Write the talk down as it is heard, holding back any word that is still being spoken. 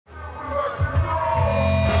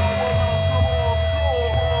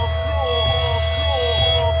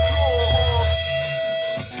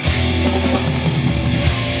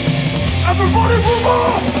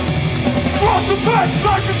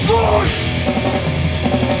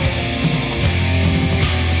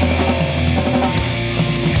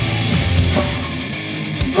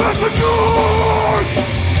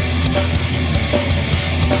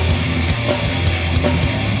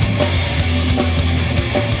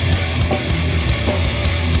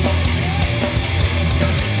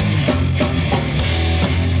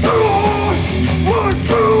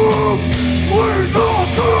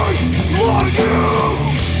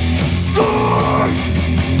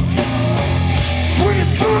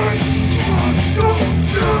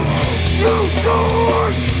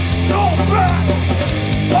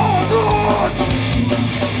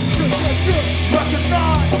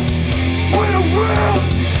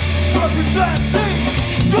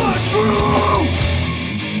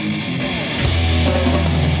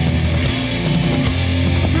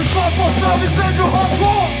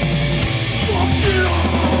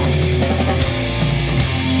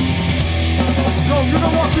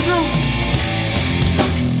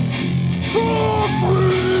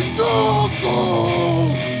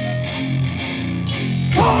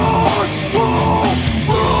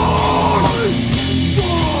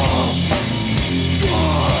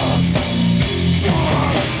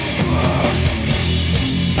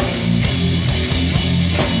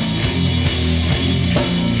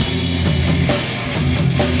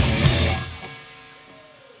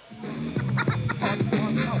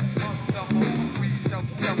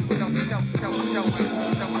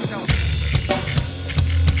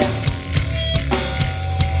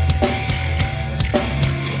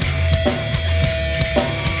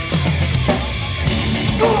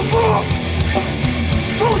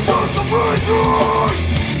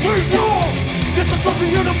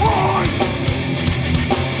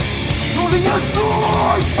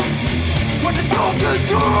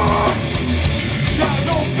return.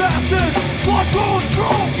 Shadow passes, what goes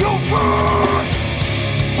from your birth?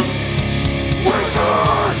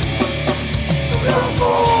 Return to your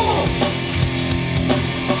goal.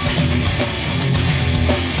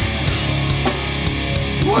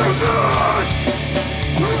 Return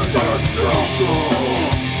to your goal.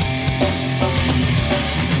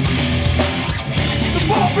 The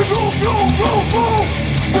popping roll.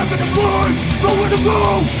 Back in the blood, nowhere to go.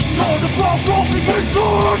 All the bombs off the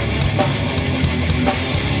inside.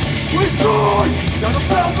 We die, gotta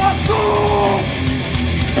found my soul.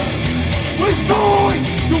 We die,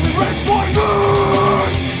 to be raised by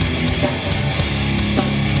good.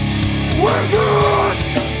 We're good,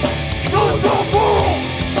 no double.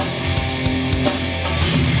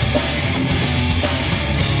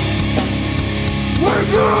 We're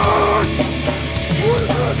good, we're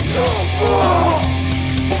good double.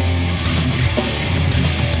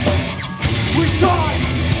 We die,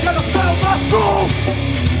 gotta found my soul.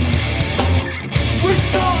 We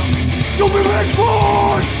die, to be raised by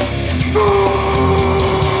good.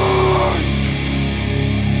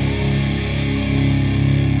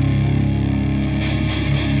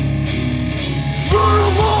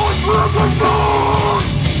 Wreckonize.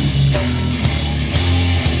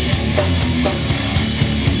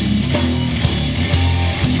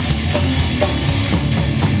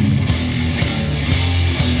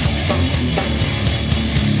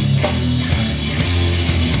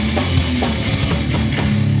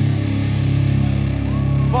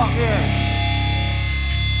 Fuck yeah.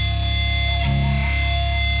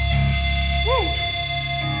 Woo.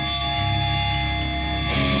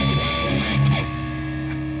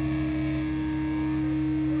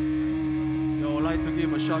 Yo, I'd like to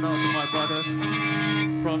give a shout out to my brothers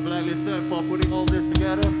from Blacklisted for putting all this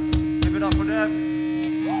together. Give it up for them.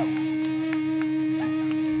 Woo.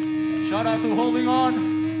 Shout out to Holding On.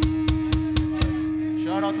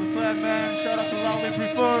 Shout out to Slam Man. Shout out to Loudly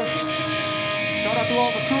Prefer. Shout out to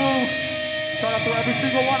all the crew. Shout out to every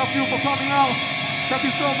single one of you for coming out. Thank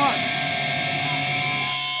you so much.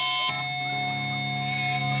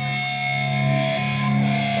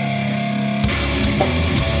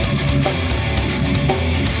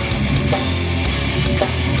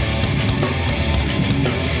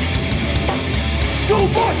 So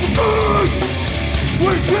much to do.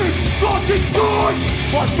 We keep starting good.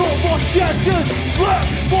 But no more chances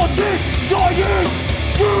left for this dying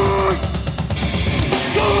bird.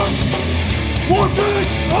 Good, what is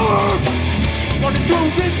earth? Gotta do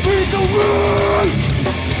this misery.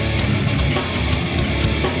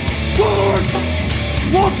 Good,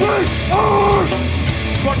 what is earth?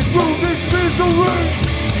 Gotta do this misery.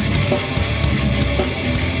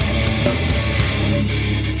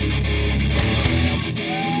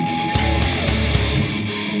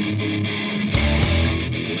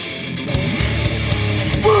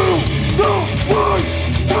 Move the way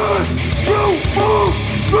as you move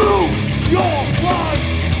through your life.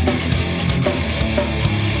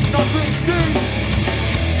 Nothing seems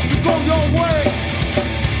to go your way.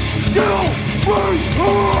 Still wait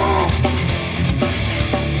here.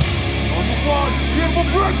 On the one, it will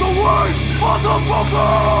break away,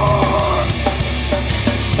 motherfucker.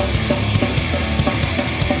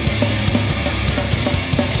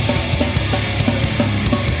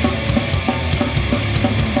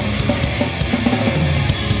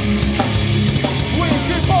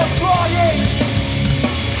 Trying,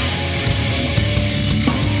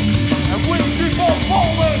 and we keep on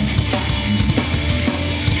falling.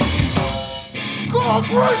 God,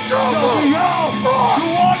 reach over. You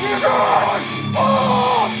want shine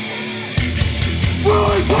up.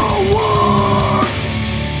 Really go work.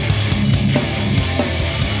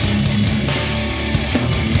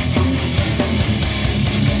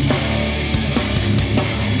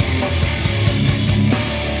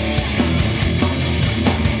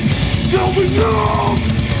 Tell me now,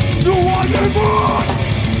 do I ever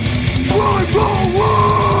really go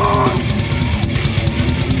work?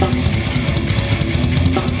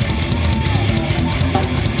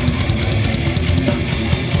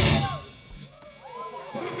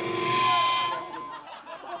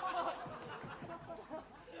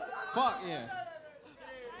 Fuck yeah.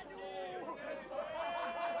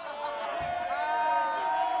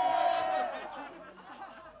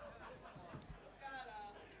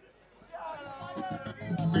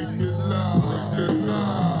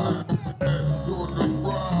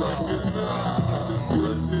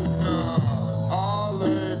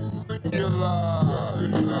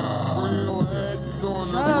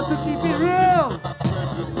 Shout out to keep it real.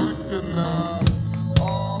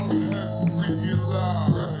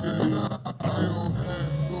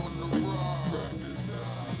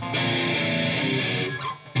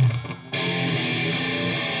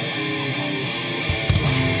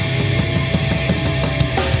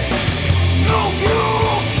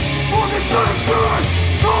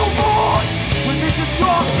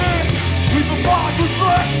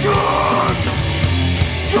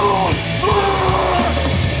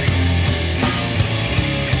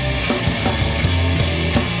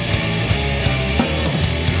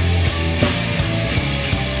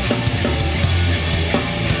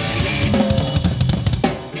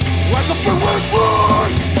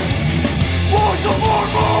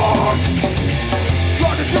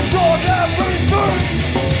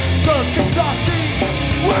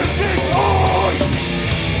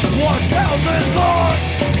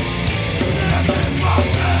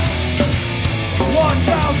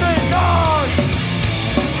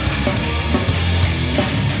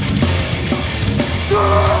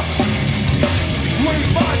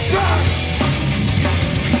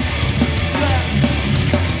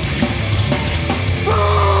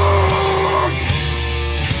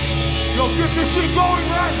 Yo, get this shit going,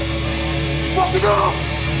 man! Fuck it up!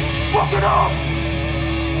 Fuck it up!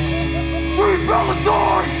 Free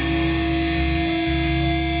Palestine!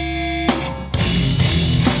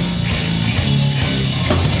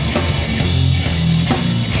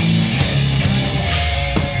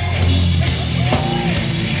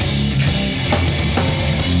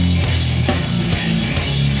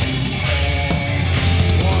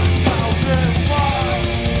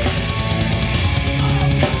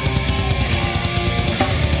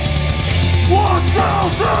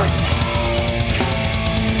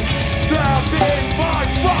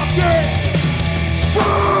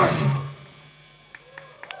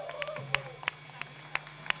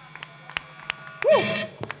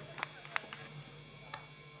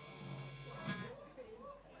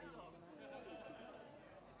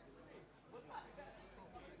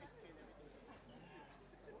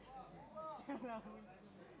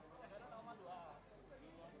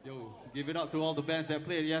 Yo, give it up to all the bands that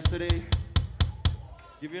played yesterday.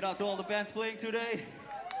 Give it up to all the bands playing today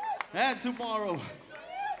and tomorrow.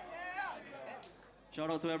 Shout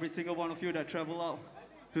out to every single one of you that travel out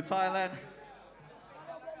to Thailand.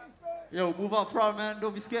 Yo, move up front, man.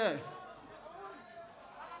 Don't be scared.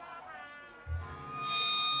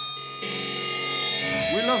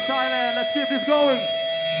 We love Thailand. Let's keep this going.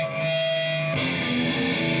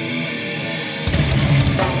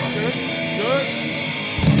 Good.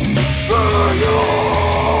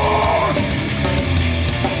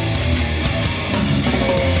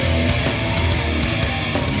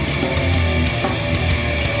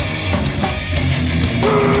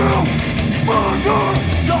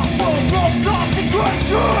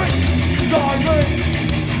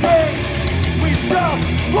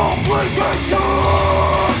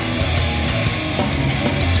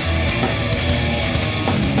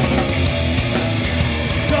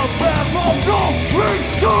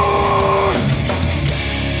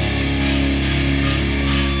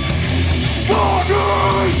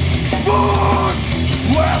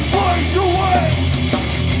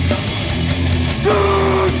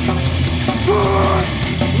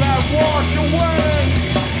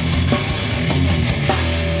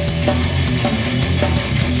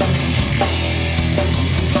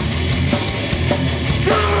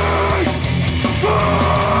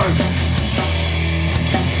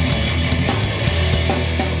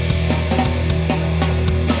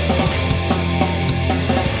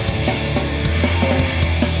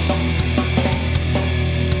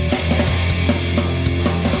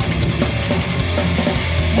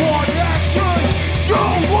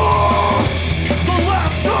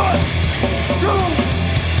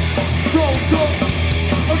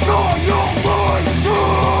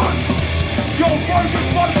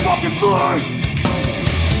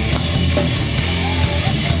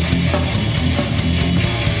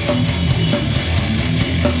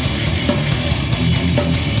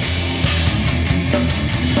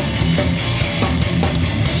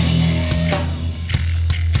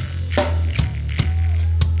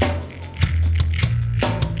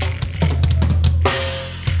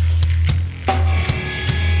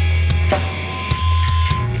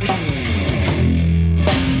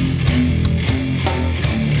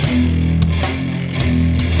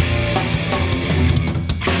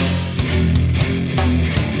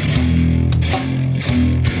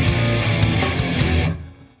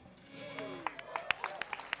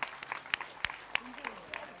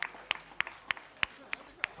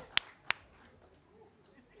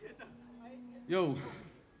 Yo,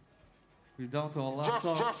 we down to our last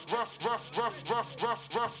song.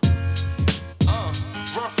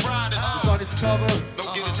 Rough riders. Start this cover.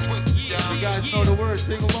 Don't get it twisted, y'all. You guys know the words,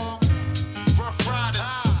 sing along. Rough riders.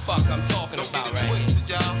 Fuck, I'm talking Don't about get it right twisted,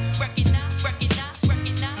 y'all. Recognize, recognize,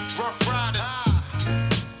 recognize. Rough riders.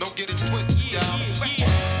 Don't get it twisted, y'all.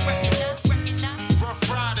 Recognize, recognize, recognize. Rough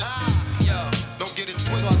riders. Yo, Don't get it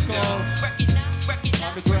Song's twisted, y'all. called recognize, recognize,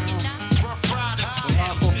 Underground. recognize. Rough riders. The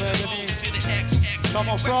Laugh Profanity. Come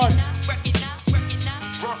on, front. Recognize,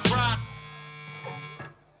 recognize. Rough riders.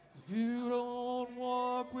 If you don't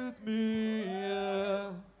walk with me,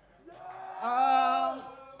 yeah, I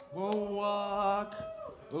won't walk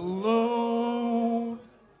alone.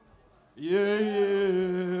 Yeah,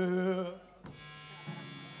 yeah.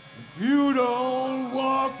 If you don't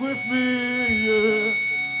walk with me, yeah,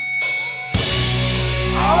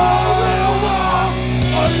 I will walk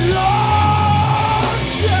alone.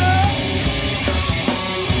 Yeah.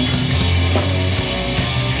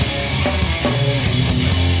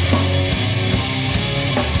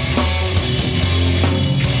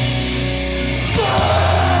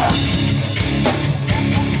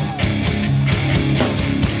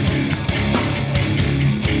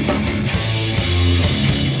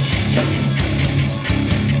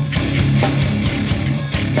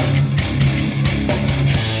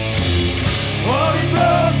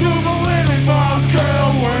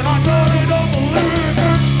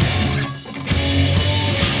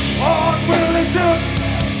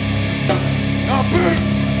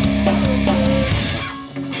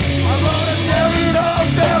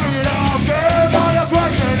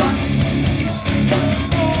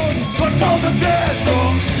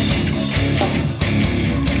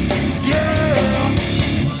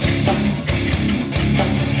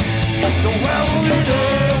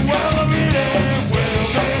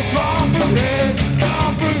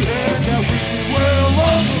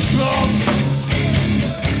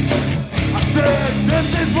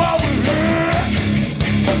 This is why we're here.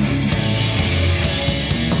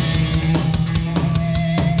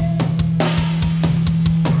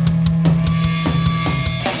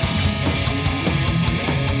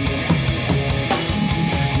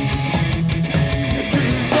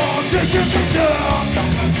 Keep on taking me down.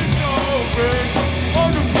 On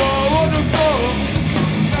the floor.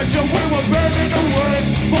 That's how we were burning away.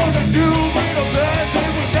 For the new way of life, they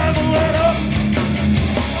would never let up.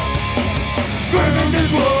 Screaming this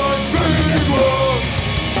word, screaming this word.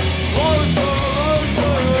 All the time,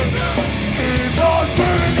 keep on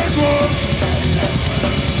screaming this word.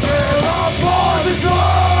 Till our blood is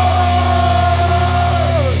blood.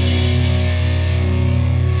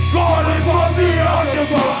 Calling from the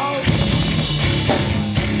underground.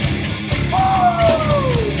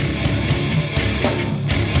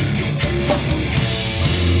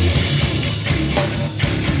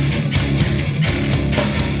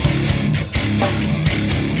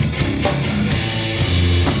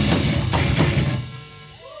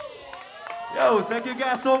 Yo, thank you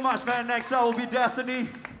guys so much, man. Next up will be Destiny.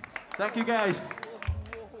 Thank you guys.